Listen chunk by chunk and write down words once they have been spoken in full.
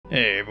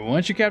Hey everyone,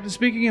 it's your captain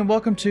speaking, and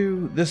welcome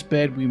to This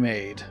Bed We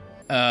Made.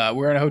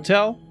 We're in a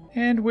hotel,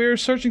 and we're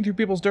searching through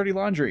people's dirty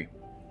laundry.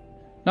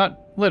 Not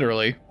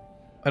literally,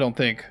 I don't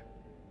think.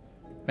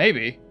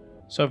 Maybe.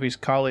 Sophie's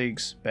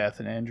colleagues,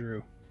 Beth and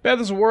Andrew. Beth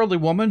is a worldly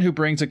woman who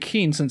brings a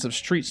keen sense of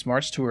street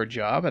smarts to her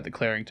job at the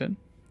Clarington.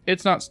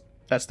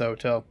 That's the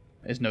hotel.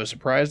 It's no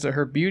surprise that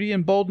her beauty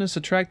and boldness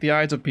attract the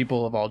eyes of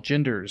people of all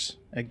genders.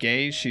 A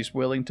gaze she's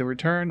willing to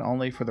return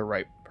only for the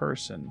right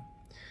person.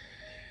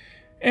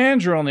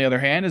 Andrew, on the other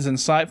hand, is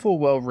insightful,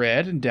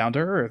 well-read, and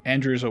down-to-earth.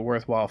 Andrew is a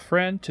worthwhile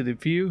friend to the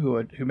few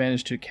who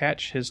manage to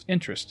catch his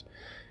interest.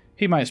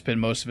 He might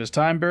spend most of his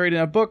time buried in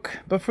a book,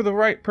 but for the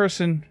right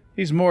person,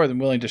 he's more than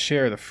willing to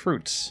share the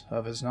fruits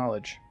of his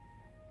knowledge.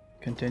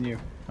 Continue.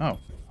 Oh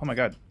my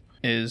god.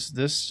 Is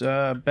this,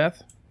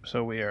 Beth?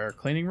 So we are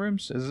cleaning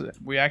rooms?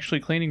 We actually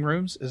cleaning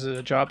rooms? Is it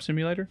a job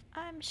simulator?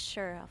 I'm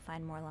sure I'll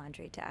find more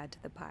laundry to add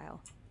to the pile.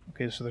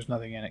 Okay, so there's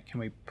nothing in it. Can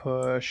we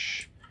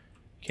push?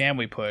 Can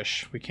we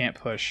push? We can't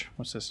push.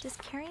 What's this? Does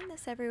carrying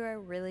this everywhere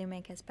really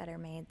make us better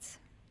maids?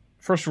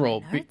 First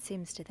rule. It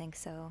seems to think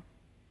so.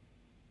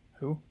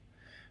 Who?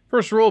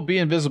 First rule, be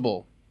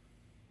invisible.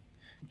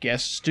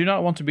 Guests do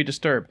not want to be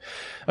disturbed.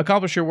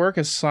 Accomplish your work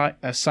as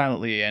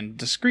silently and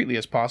discreetly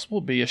as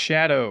possible. Be a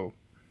shadow.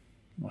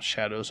 Well,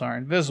 shadows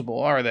aren't invisible,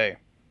 are they?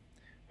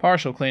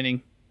 Partial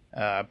cleaning.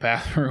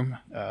 Bathroom.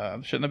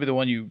 Shouldn't that be the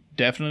one you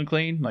definitely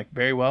clean? Like,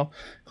 very well.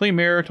 Clean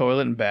mirror,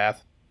 toilet, and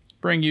bath.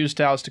 Bring used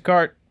towels to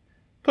cart.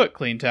 Put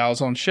clean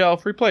towels on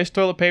shelf. Replace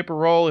toilet paper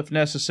roll if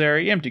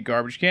necessary. Empty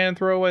garbage can and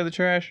throw away the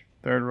trash.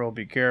 Third rule,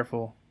 be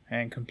careful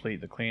and complete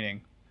the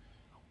cleaning.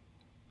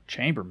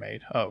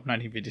 Chambermaid? Oh,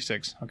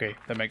 1956. Okay,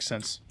 that makes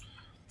sense.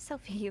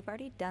 Sophie, you've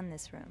already done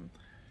this room.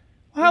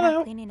 How You're the not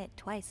hell? cleaning it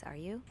twice, are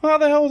you? How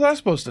the hell was I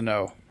supposed to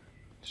know?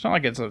 It's not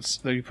like that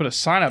you put a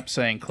sign up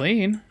saying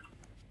clean.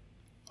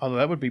 Although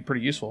that would be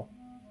pretty useful.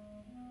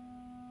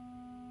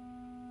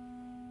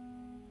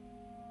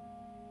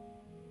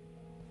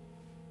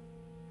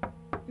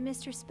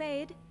 Mr.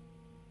 Spade?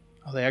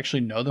 Oh, they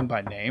actually know them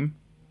by name?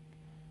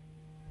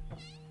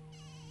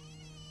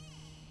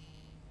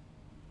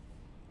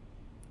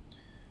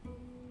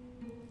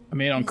 I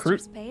mean, on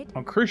cruise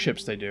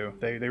ships they do.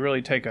 They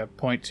really take a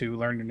point to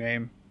learn your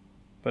name.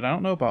 But I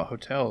don't know about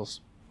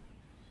hotels.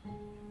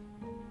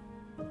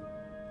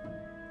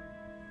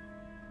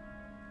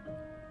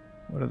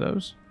 What are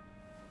those?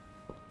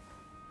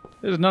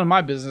 This is none of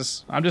my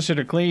business. I'm just here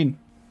to clean.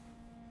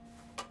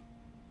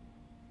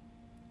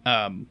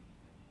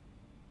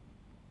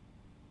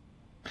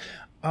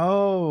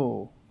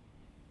 Oh.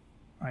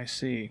 I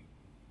see.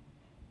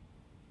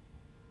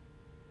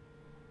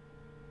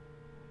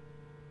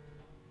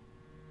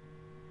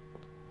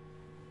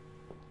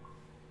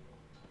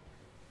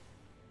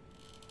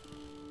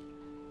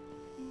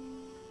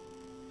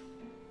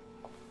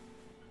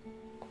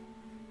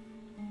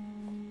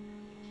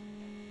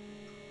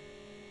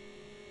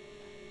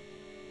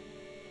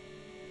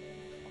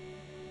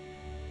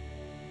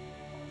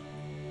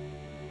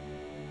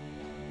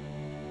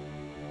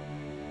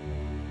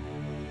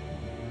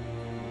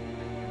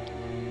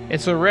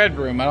 It's a red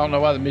room. I don't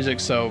know why the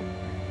music's so...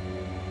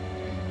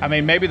 I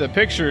mean, maybe the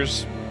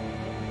pictures...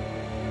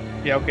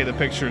 Yeah, okay, the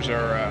pictures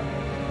are...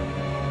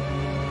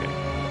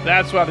 Okay.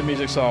 That's why the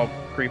music's all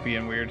creepy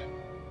and weird.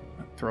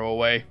 Throw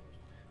away.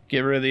 Get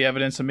rid of the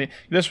evidence of me.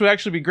 This would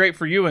actually be great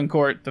for you in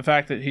court, the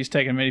fact that he's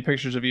taken many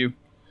pictures of you.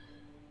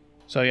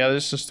 So yeah,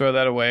 let's just throw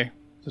that away.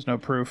 There's no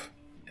proof.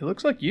 It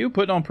looks like you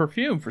put on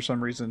perfume for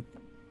some reason.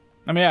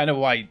 I mean, I know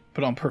why he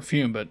put on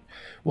perfume, but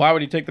why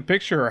would he take the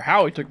picture or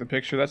how he took the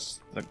picture?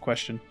 That's the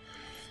question.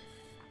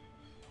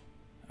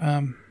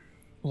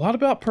 A lot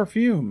about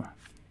perfume.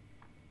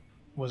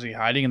 Was he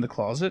hiding in the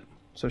closet?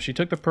 So she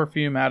took the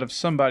perfume out of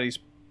somebody's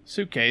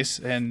suitcase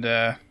and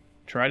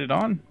tried it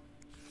on.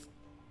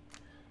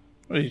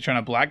 What, are you trying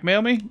to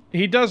blackmail me?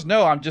 He does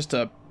know I'm just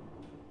a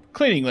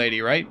cleaning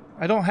lady, right?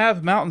 I don't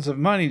have mountains of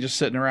money just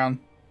sitting around.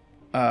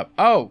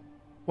 Oh,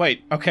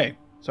 wait, okay.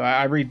 So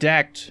I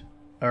retract,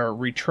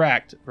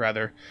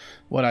 rather,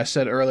 what I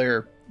said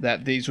earlier,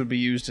 that these would be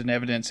used in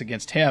evidence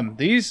against him.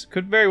 These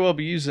could very well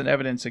be used in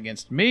evidence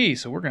against me,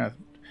 so we're gonna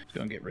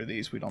get rid of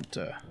these. We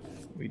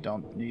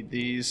don't need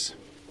these.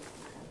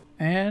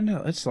 And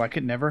it's like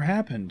it never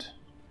happened.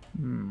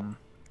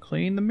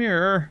 Clean the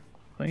mirror.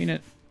 Clean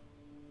it.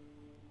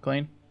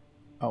 Clean.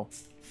 Oh.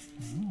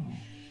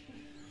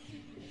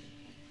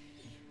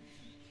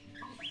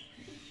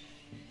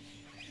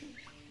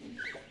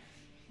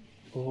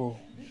 Oh.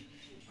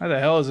 Why the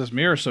hell is this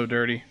mirror so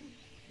dirty?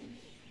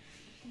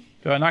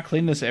 Do I not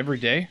clean this every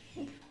day?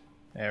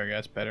 There we go,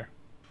 that's better.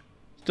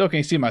 Still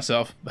can't see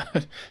myself,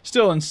 but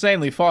still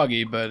insanely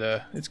foggy,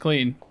 but it's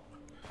clean.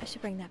 I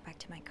should bring that back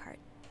to my cart.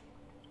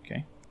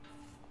 Okay.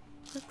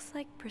 Looks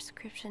like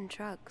prescription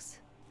drugs.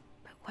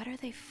 But what are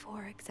they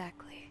for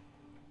exactly?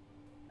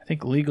 I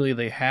think legally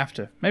they have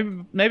to.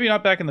 Maybe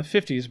not back in the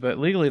 50s, but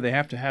legally they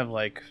have to have,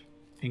 like,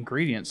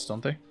 ingredients,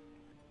 don't they?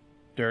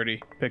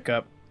 Dirty. Pick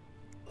up.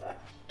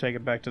 Take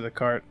it back to the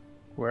cart.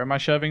 Where am I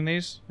shoving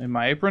these? In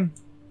my apron?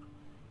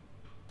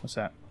 What's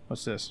that?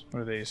 What's this?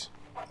 What are these?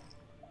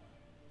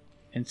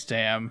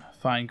 Instam,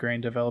 fine grain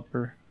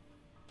developer.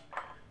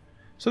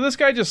 So this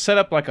guy just set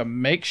up like a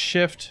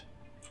makeshift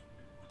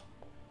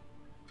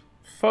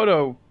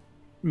photo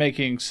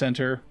making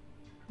center,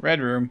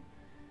 red room,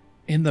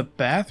 in the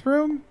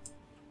bathroom?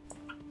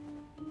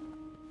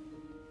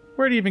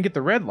 Where'd he even get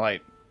the red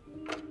light?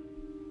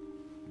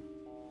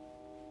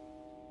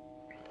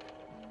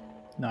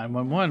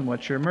 911,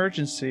 what's your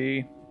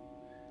emergency?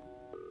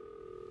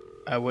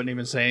 I wouldn't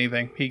even say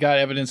anything. He got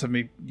evidence of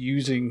me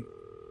using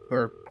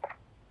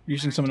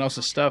someone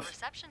else's stuff.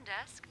 Reception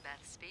desk,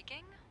 Beth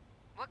speaking.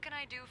 What can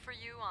I do for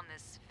you on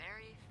this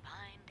very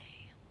fine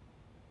day?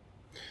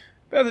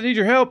 Beth, I need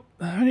your help.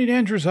 I need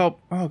Andrew's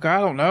help. Oh, God, I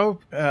don't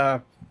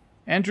know.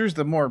 Andrew's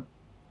the more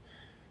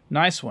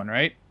nice one,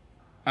 right?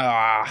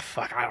 Ah,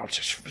 fuck. I don't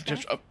just.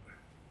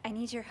 I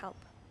need your help.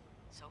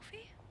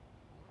 Sophie?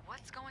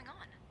 What's going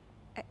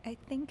on? I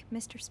think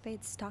Mr.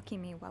 Spade's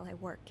stalking me while I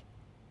work.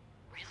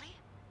 Really?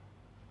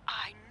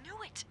 I knew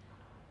it!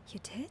 You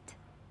did?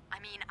 I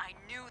mean, I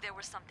knew there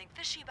was something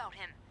fishy about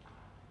him.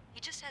 He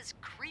just has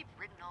creep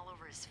written all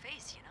over his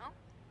face, you know?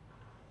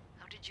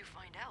 How did you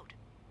find out?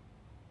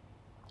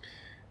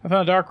 I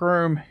found a dark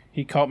room.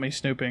 He caught me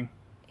snooping.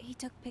 He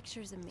took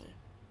pictures of me.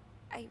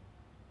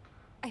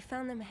 I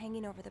found them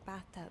hanging over the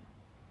bathtub.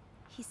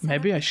 He set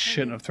Maybe up I a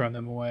shouldn't have tiny thrown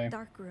them away.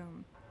 dark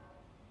room.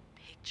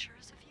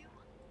 Pictures of you?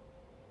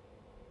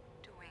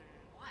 Doing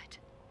what?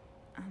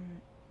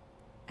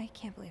 I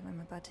can't believe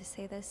I'm about to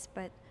say this,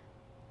 but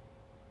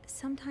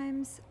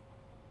sometimes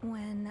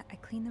when I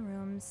clean the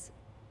rooms,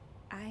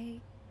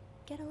 I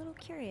get a little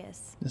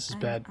curious. This is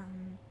and, bad.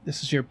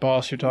 This is your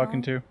boss you're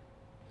talking to.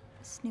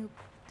 Snoop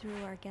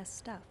through our guest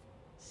stuff.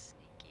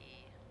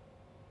 Sneaky.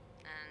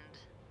 And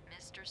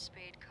Mr.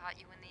 Spade caught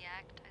you in the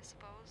act, I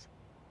suppose?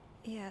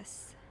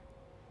 Yes.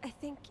 I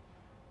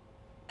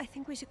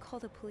think we should call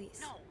the police.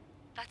 No,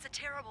 that's a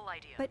terrible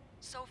idea. But-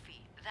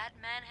 Sophie, that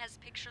man has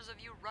pictures of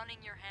you running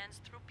your hands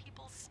through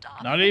people's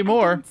stuff. Not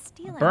anymore. didn't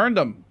steal Burned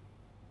them.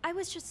 I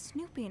was just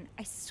snooping,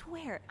 I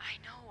swear. I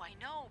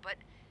know, but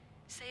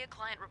say a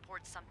client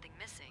reports something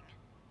missing.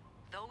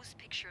 Those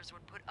pictures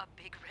would put a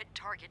big red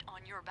target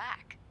on your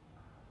back.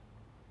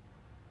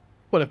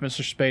 What if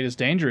Mr. Spade is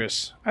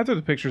dangerous? I threw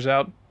the pictures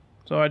out.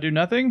 So I do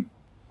nothing?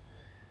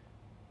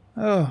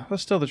 Oh,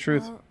 let's tell the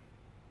truth. Well,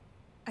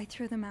 I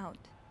threw them out.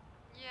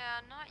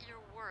 Yeah, not your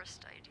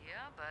worst idea,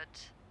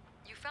 but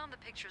you found the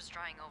pictures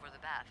drying over the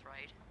bath,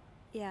 right?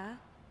 Yeah?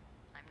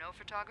 I'm no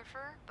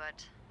photographer,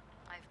 but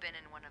I've been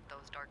in one of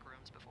those dark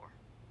rooms before.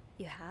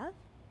 You have?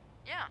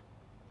 Yeah,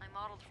 I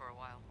modeled for a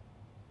while.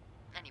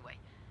 Anyway,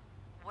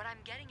 what I'm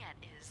getting at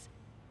is,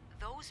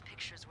 those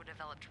pictures were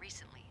developed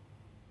recently,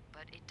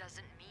 but it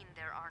doesn't mean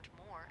there aren't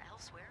more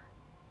elsewhere.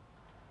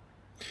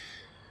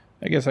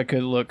 I guess I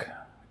could look.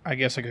 I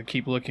guess I could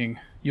keep looking.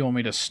 You want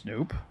me to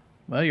snoop?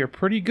 Well, you're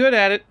pretty good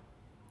at it.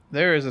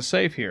 There is a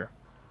safe here.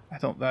 I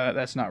don't.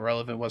 That's not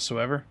relevant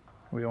whatsoever.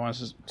 We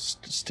want us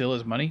to steal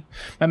his money.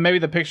 Maybe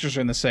the pictures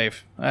are in the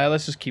safe.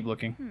 Let's just keep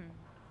looking.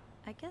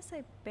 I guess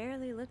I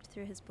barely looked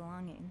through his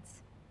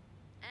belongings.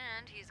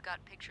 And he's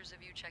got pictures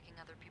of you checking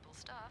other people's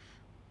stuff.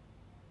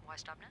 Why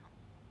stop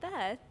now?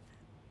 Beth?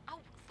 Oh,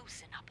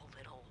 loosen up a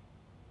little.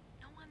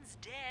 No one's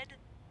dead.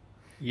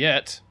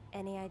 Yet.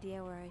 Any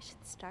idea where I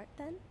should start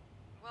then?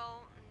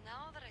 Well,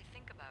 now that I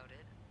think about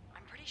it,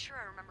 I'm pretty sure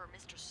I remember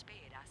Mr.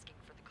 Spade asking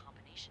for the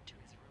combination to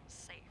his room's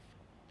safe.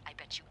 I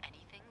bet you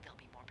anything there'll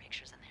be more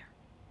pictures in there.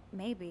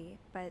 Maybe,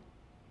 but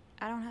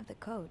I don't have the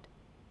code.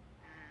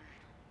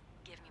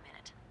 Give me a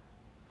minute.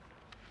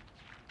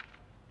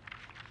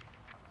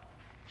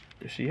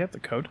 Does she have the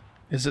code?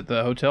 Is it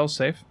the hotel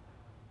safe?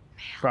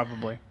 Man,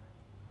 Probably.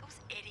 those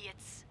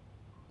idiots.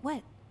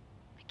 What?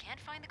 I can't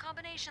find the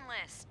combination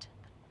list.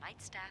 The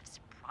night staff's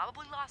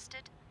probably lost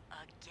it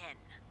again.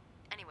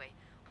 Anyway,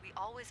 we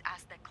always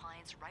ask that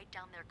clients write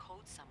down their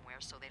code somewhere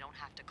so they don't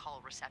have to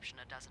call reception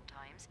a dozen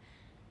times.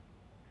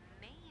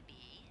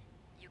 Maybe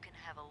you can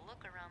have a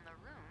look around the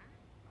room,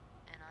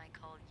 and I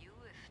call you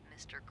if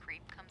Mr.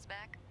 Creep comes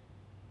back.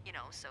 You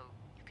know, so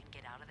you can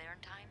get out of there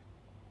in time.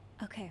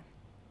 Okay.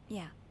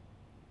 Yeah.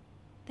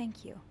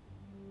 Thank you.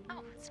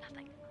 Oh, it's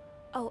nothing.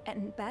 Oh,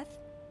 and Beth?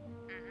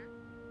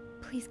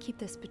 Mm-hmm. Please keep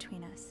this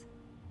between us.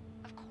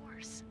 Of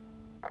course.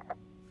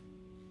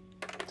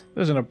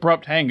 There's an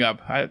abrupt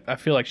hang-up. I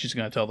feel like she's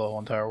going to tell the whole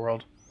entire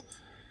world.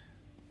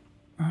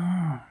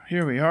 Oh,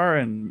 here we are,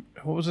 and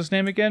what was his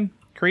name again?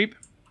 Creep?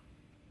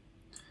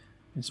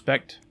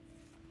 Inspect.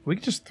 We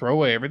can just throw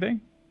away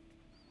everything?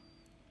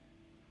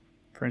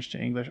 French to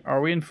English.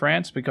 Are we in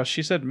France? Because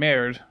she said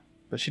merde,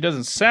 but she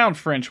doesn't sound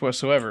French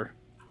whatsoever.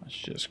 Let's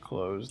just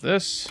close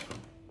this.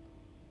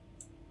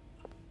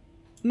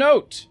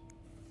 Note!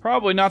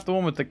 Probably not the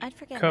one with the I'd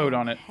forget code my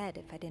on it. head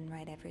if I didn't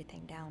write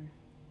everything down.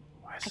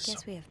 Why is I it guess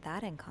so, we have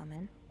that in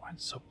common. why is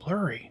it so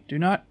blurry? Do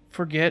not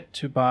forget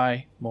to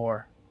buy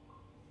more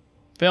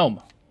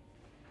film.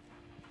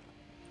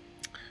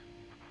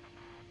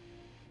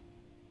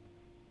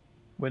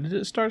 When did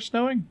it start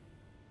snowing?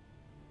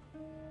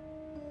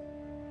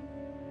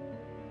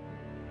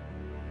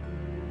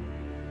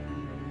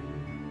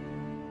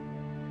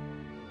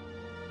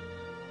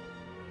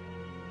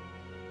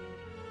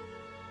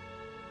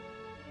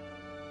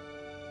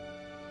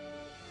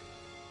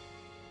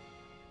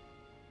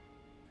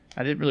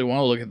 I didn't really want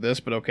to look at this,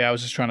 but okay, I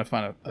was just trying to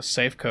find a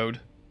safe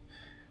code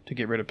to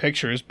get rid of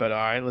pictures, but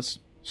alright, let's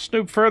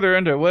snoop further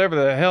into whatever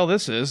the hell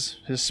this is.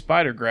 His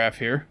spider graph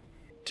here.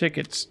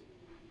 Tickets.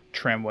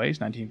 Tramways,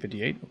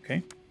 1958,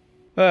 okay.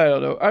 I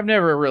don't know. I've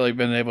never really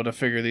been able to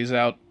figure these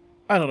out.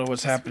 I don't know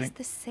what's happening.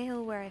 This was the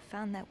sale where I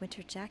found that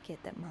winter jacket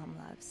that Mom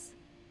loves.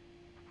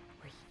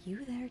 Were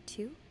you there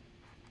too?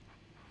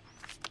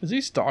 Is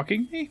he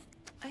stalking me?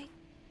 I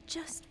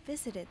just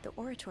visited the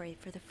oratory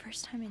for the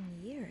first time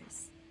in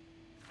years.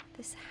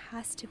 This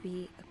has to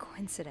be a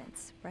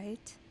coincidence,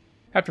 right?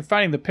 After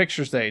finding the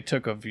pictures they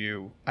took of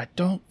you, I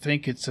don't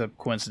think it's a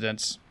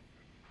coincidence.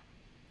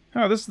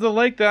 Oh, this is the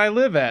lake that I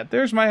live at.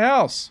 There's my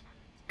house.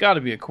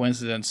 Gotta be a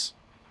coincidence.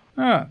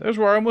 Ah, there's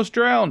where I almost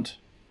drowned.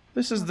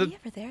 This is Were we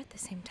ever there at the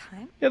same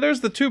time? Yeah,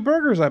 there's the 2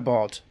 burgers I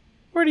bought.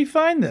 Where'd he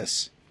find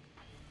this?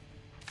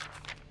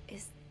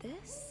 Is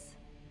this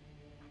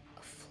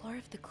a floor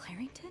of the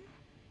Clarington?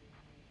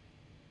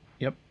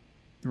 Yep.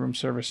 Room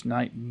service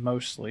night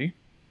mostly.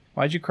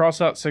 Why'd you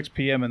cross out 6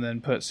 p.m. and then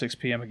put 6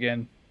 p.m.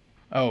 again?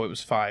 Oh, it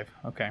was 5.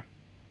 Okay.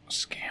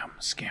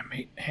 Scam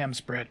meat. Ham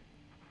spread.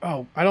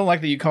 Oh, I don't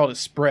like that you called it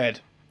spread.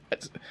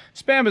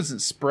 Spam isn't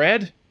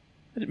spread.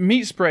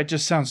 Meat spread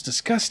just sounds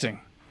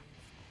disgusting.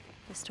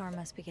 The storm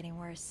must be getting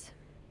worse.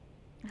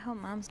 I hope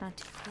Mom's not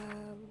too...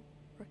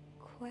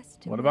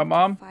 request to What move about to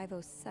Mom?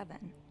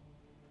 507.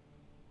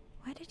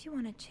 Why did you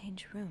want to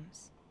change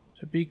rooms?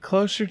 To be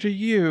closer to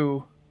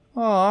you.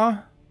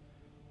 Aw.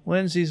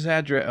 Lindsay's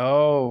address.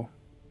 Oh.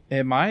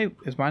 Is my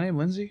name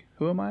Lindsay?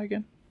 Who am I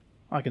again?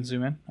 Oh, I can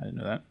zoom in. I didn't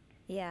know that.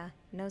 Yeah,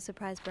 no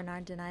surprise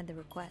Bernard denied the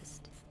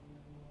request.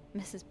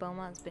 Mrs.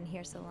 Beaumont's been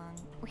here so long,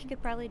 we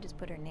could probably just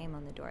put her name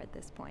on the door at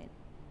this point.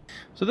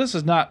 So this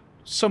is not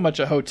so much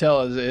a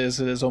hotel as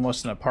it is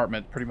almost an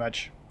apartment, pretty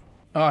much.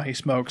 Oh, he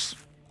smokes.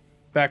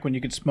 Back when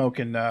you could smoke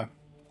in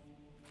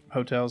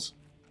hotels.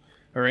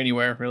 Or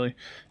anywhere, really.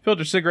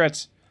 Filter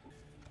cigarettes.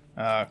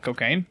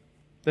 Cocaine.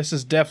 This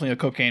is definitely a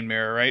cocaine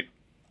mirror, right?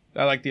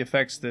 I like the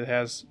effects that it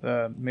has.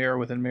 Mirror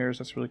within mirrors.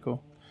 That's really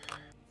cool.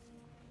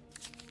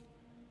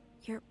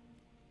 You're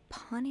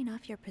pawning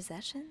off your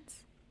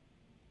possessions?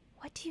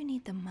 What do you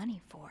need the money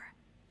for?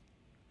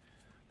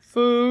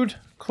 Food,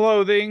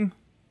 clothing.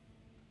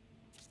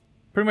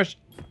 Pretty much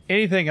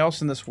anything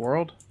else in this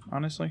world,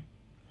 honestly.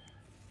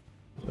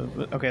 So,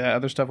 okay, that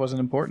other stuff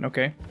wasn't important.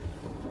 Okay.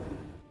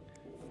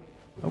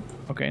 Oh,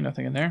 okay,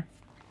 nothing in there.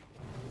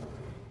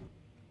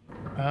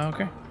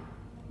 Okay.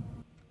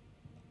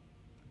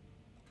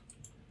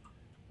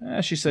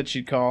 She said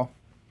she'd call.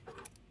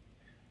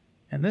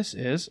 And this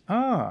is...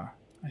 Ah,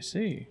 I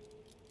see.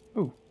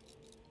 Ooh,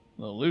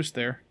 a little loose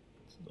there.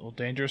 It's a little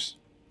dangerous.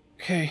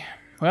 Okay,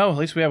 well, at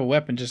least we have a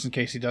weapon just in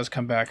case he does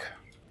come back.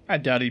 I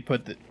doubt he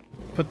put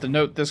the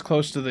note this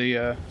close to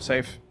the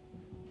safe.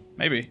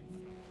 Maybe.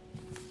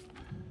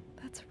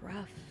 That's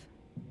rough.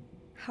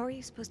 How are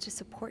you supposed to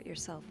support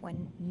yourself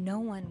when no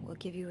one will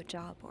give you a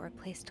job or a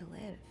place to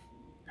live?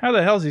 How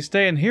the hell's he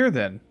staying here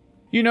then?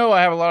 You know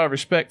I have a lot of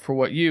respect for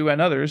what you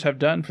and others have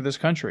done for this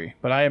country,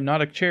 but I am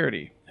not a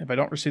charity. If I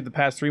don't receive the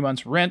past 3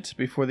 months' rent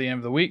before the end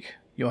of the week,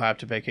 you'll have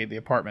to vacate the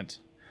apartment.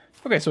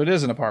 Okay, so it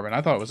is an apartment.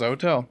 I thought it was a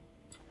hotel.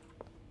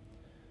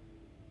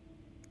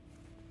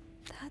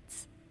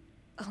 That's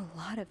a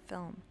lot of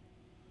film.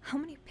 How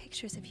many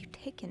pictures have you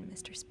taken,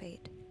 Mr.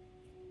 Spade?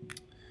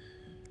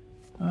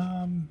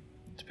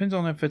 Depends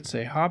on if it's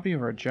a hobby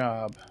or a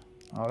job.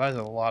 Oh, that's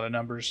a lot of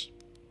numbers.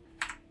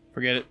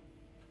 Forget it.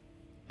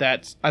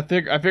 I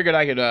figured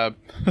I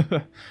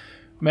could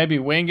maybe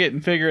wing it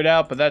and figure it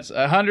out, but that's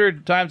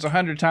 100 times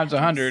 100 times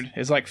 100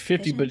 is like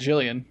 50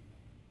 bajillion.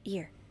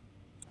 Ear.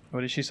 What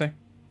did she say?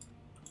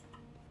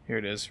 Here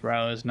it is, right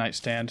on his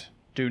nightstand.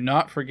 Do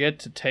not forget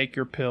to take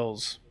your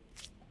pills.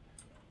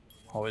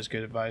 Always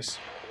good advice.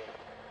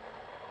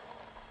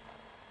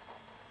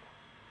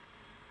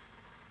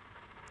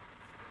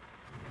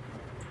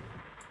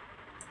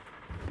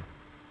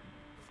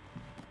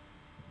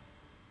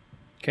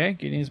 Okay,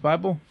 getting his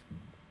Bible.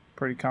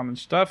 Pretty common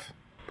stuff.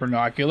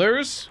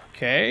 Binoculars.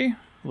 Okay. A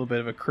little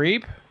bit of a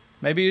creep.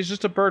 Maybe he's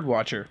just a bird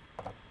watcher.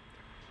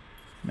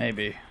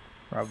 Maybe.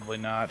 Probably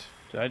not.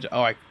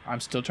 I'm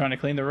still trying to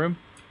clean the room.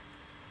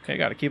 Okay,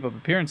 gotta keep up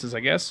appearances, I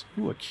guess.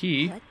 Ooh, a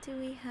key. What do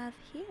we have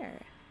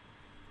here?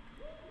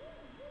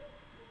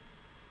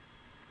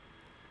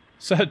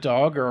 Is that a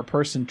dog or a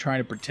person trying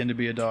to pretend to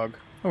be a dog?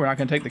 Oh, we're not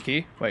gonna take the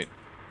key? Wait.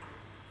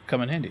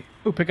 Come in handy.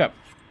 Ooh, pick up.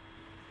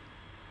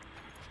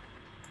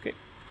 Okay.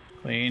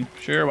 Clean.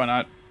 Sure, why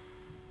not?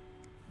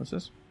 What's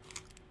this?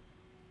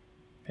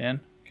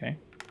 Pen. Okay.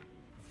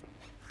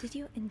 Did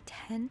you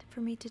intend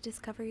for me to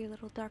discover your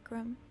little dark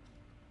room?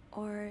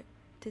 Or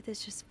did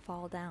this just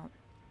fall down?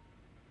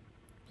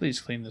 Please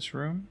clean this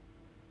room.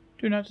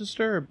 Do not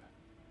disturb.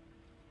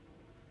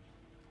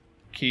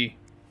 Key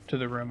to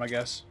the room, I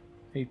guess.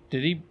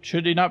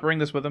 Should he not bring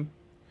this with him?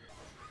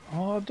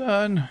 All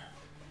done.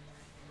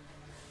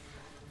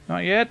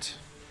 Not yet.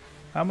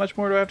 How much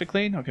more do I have to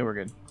clean? Okay, we're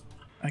good.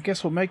 I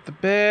guess we'll make the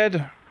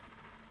bed.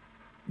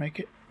 Make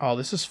it... Oh,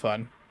 this is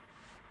fun.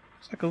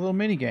 It's like a little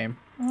mini game.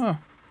 Oh.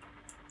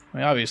 I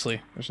mean,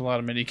 obviously, there's a lot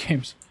of mini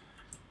games.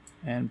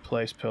 And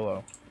place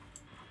pillow.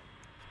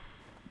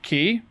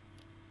 Key?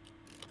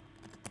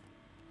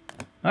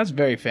 That's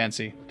very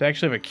fancy. To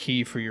actually have a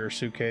key for your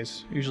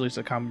suitcase. Usually it's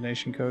a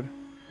combination code.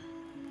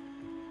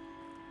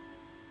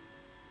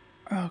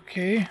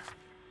 Okay.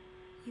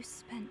 You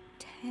spent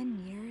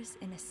 10 years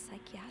in a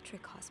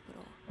psychiatric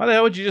hospital. Why the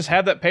hell would you just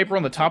have that paper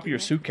on the top of your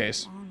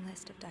suitcase? Long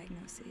list of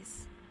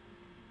diagnoses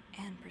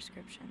and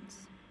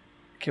prescriptions.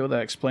 Okay, well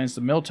that explains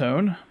the mill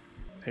tone.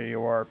 There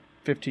you are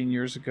 15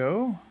 years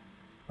ago.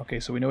 Okay,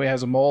 so we know he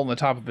has a mole on the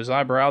top of his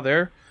eyebrow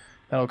there.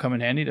 That'll come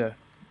in handy to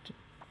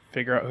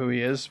figure out who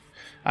he is.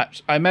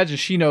 I imagine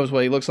she knows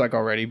what he looks like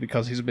already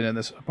because he's been in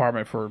this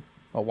apartment for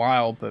a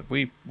while, but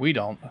we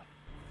don't.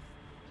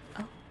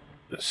 Oh.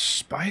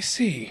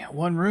 Spicy.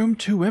 1 room,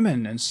 2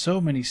 women, and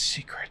so many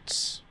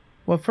secrets.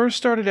 What first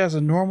started as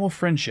a normal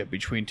friendship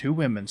between 2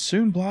 women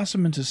soon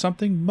blossomed into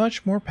something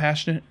much more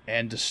passionate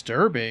and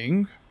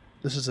disturbing.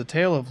 This is a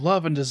tale of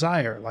love and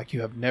desire like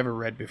you have never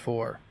read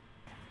before.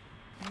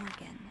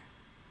 Morgan.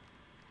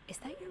 Is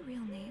that your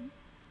real name?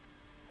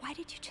 Why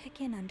did you check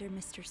in under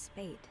Mr.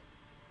 Spade?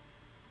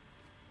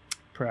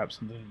 Perhaps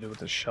something to do with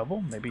the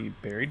shovel? Maybe he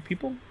buried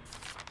people?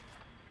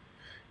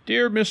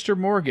 Dear Mr.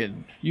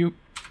 Morgan, you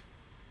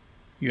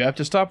have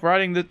to stop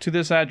writing to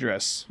this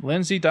address.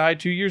 Lindsay died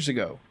 2 years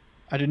ago.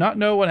 I do not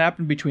know what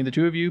happened between the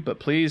 2 of you, but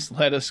please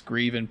let us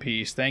grieve in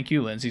peace. Thank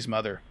you, Lindsay's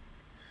mother.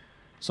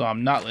 So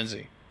I'm not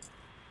Lindsay.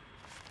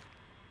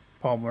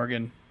 Paul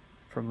Morgan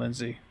from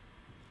Lindsay.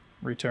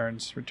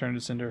 Returns. Return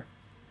to sender.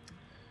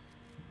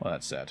 Well,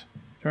 that's sad.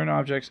 Turn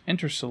objects.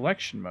 Enter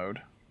selection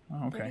mode.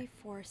 Oh, okay.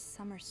 34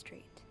 Summer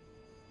Street.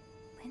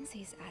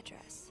 Lindsay's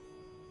address.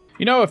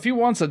 You know, if he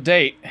wants a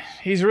date,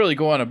 he's really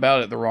going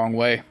about it the wrong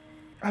way.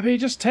 I mean,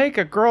 just take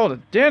a girl to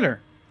dinner.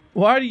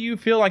 Why do you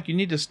feel like you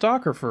need to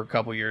stalk her for a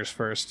couple years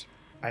first?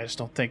 I just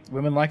don't think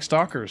women like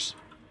stalkers.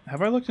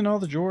 Have I looked in all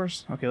the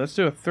drawers? Okay, let's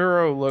do a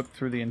thorough look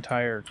through the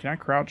entire... Can I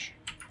crouch?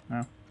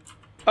 No.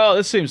 Oh,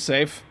 this seems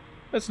safe.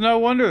 It's no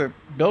wonder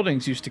that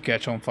buildings used to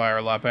catch on fire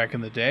a lot back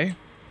in the day.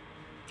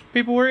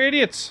 People were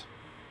idiots.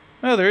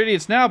 No, they're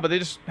idiots now, but they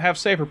just have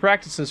safer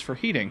practices for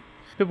heating.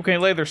 People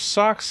can't lay their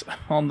socks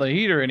on the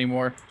heater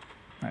anymore.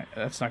 Right,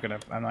 that's not gonna...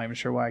 I'm not even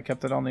sure why I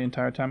kept that on the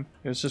entire time.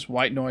 It was just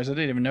white noise. I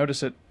didn't even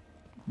notice it.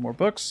 More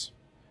books.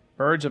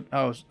 Birds of...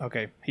 Oh,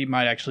 okay. He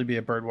might actually be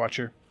a bird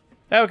watcher.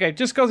 Okay,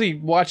 just because he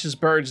watches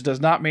birds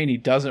does not mean he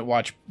doesn't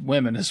watch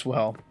women as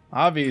well.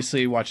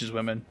 Obviously he watches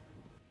women.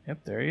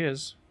 Yep, there he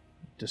is.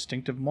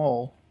 Distinctive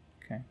mole.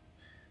 Okay.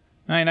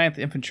 99th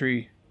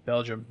Infantry,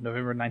 Belgium,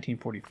 November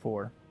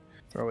 1944.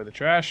 Throw away the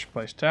trash.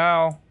 Place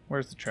towel.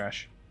 Where's the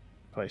trash?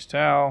 Place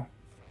towel.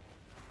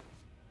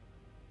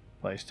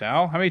 Place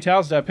towel. How many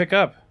towels did I pick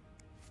up?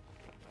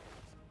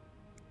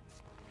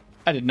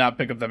 I did not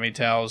pick up that many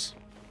towels.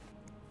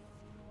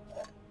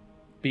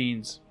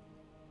 Beans.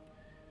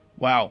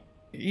 Wow.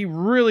 He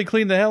really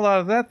cleaned the hell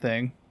out of that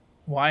thing.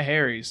 Why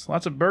Harry's?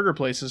 Lots of burger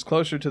places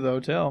closer to the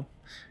hotel.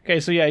 Okay,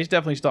 so yeah, he's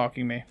definitely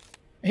stalking me.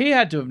 He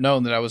had to have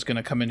known that I was going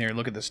to come in here and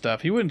look at this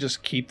stuff. He wouldn't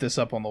just keep this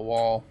up on the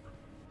wall.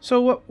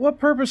 So what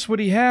purpose would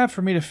he have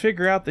for me to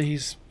figure out that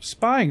he's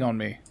spying on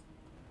me?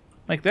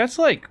 Like, that's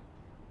like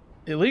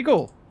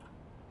illegal.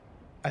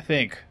 I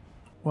think.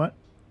 What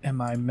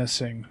am I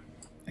missing?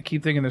 I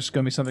keep thinking there's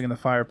going to be something in the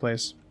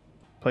fireplace.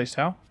 Place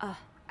towel?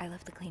 I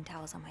left the clean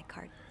towels on my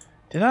cart.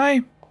 Did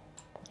I?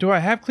 Do I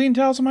have clean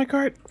towels on my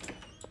cart?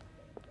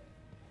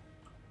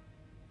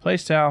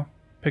 Place towel.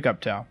 Pick up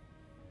towel.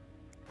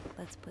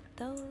 Let's put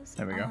those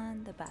There we go.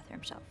 on the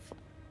bathroom shelf.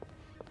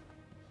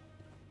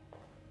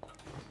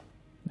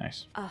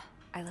 Nice.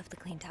 I left the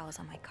clean towels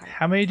on my cart.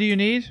 How many do you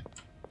need?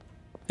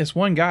 It's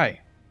one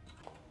guy.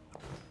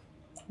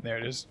 There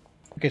it is.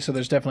 Okay, so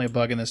there's definitely a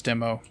bug in this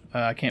demo.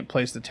 I can't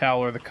place the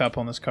towel or the cup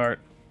on this cart.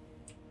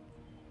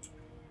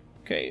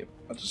 Okay,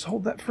 I'll just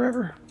hold that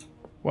forever.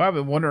 Well, I've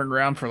been wandering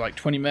around for like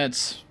 20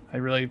 minutes. I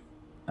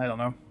don't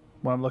know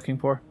what I'm looking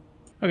for.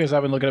 Okay, so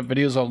I've been looking up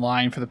videos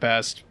online for the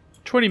past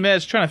 20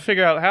 minutes trying to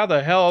figure out how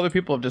the hell other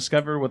people have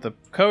discovered what the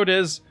code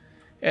is.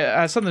 It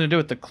has something to do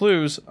with the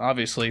clues,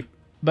 obviously.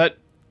 But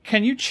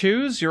can you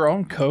choose your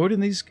own code in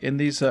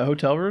these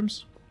hotel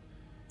rooms?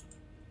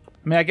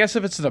 I mean, I guess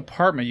if it's an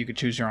apartment, you could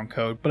choose your own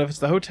code. But if it's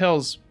the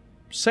hotel's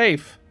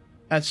safe,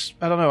 I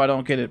don't know. I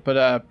don't get it.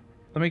 But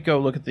let me go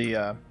look at the...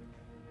 I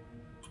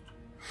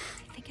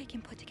think I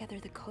can put together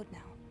the code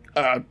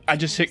now. I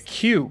just hit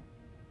Q.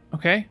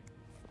 Okay?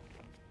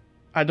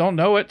 I don't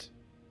know it.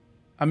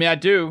 I mean, I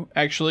do,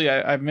 actually.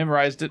 I've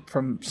memorized it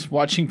from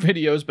watching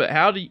videos, but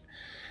how do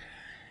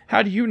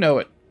you know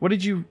it? What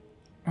did you...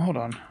 Hold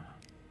on.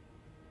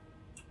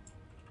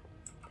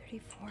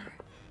 34,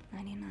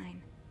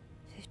 99,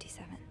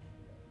 57.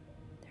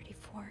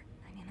 34,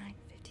 99,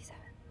 57.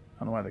 I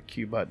don't know why the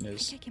Q button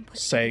is I can put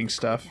saying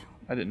together the code stuff.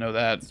 now. I didn't know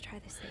that. Let's try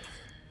this safe.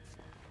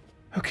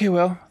 Okay,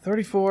 well,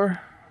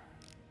 34.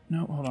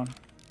 No, hold on.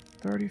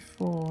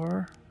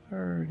 34,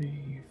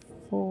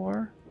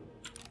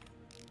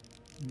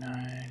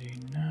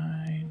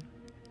 99,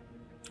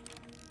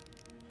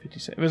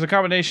 57. It was a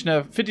combination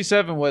of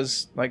 57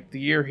 was like the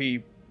year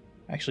he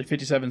actually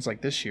 57 is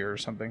like this year or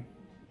something.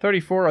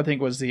 34 I think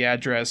was the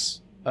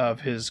address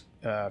of his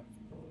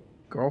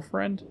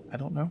girlfriend. I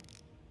don't know.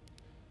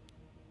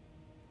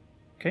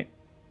 Okay.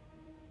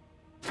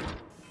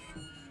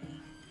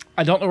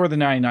 I don't know where the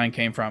 99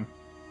 came from.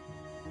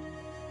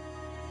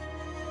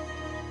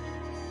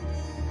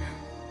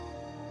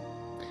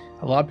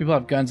 A lot of people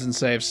have guns and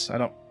safes. I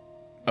don't...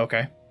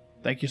 Okay.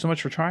 Thank you so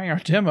much for trying our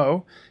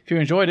demo. If you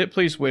enjoyed it,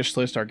 please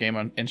wishlist our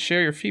game and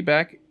share your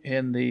feedback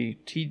in the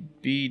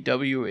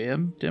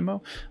TBWM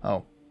demo.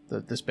 Oh,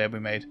 this bed we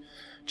made.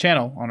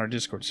 Channel on our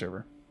Discord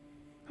server.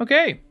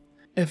 Okay.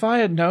 If I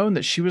had known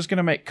that she was going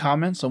to make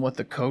comments on what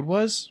the code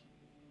was,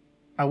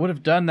 I would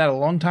have done that a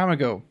long time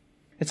ago.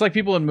 It's like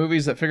people in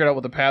movies that figured out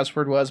what the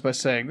password was by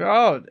saying,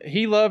 oh,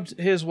 he loved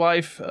his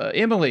wife,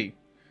 Emily.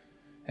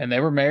 And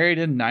they were married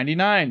in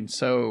 99,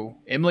 so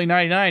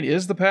Emily99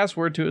 is the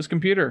password to his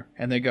computer.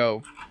 And they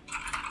go,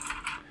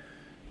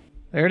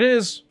 there it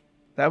is.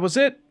 That was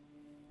it.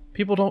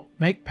 People don't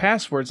make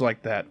passwords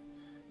like that.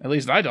 At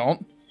least I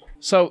don't.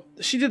 So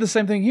she did the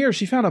same thing here.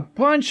 She found a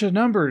bunch of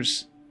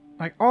numbers,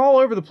 like all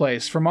over the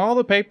place, from all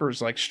the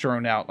papers, like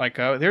strewn out. Like,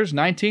 there's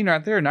 19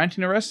 right there,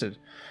 19 arrested.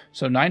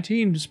 So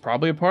 19 is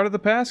probably a part of the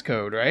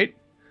passcode, right?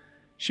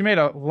 She made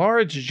a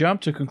large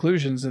jump to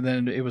conclusions, and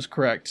then it was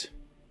correct.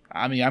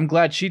 I mean, I'm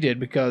glad she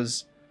did,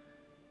 because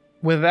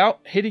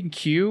without hitting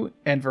Q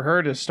and for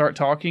her to start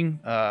talking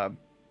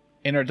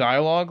inner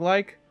dialogue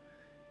like,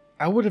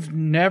 I would have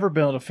never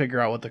been able to figure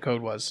out what the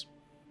code was.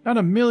 Not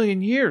a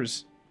million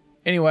years.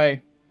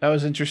 Anyway, that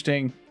was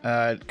interesting.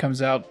 It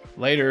comes out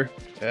later.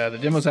 The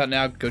demo's out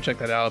now. Go check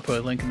that out. I'll put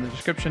a link in the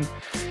description.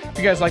 If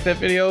you guys like that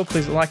video,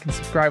 please like and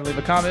subscribe, leave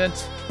a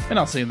comment, and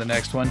I'll see you in the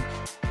next one.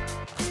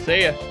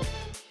 See ya.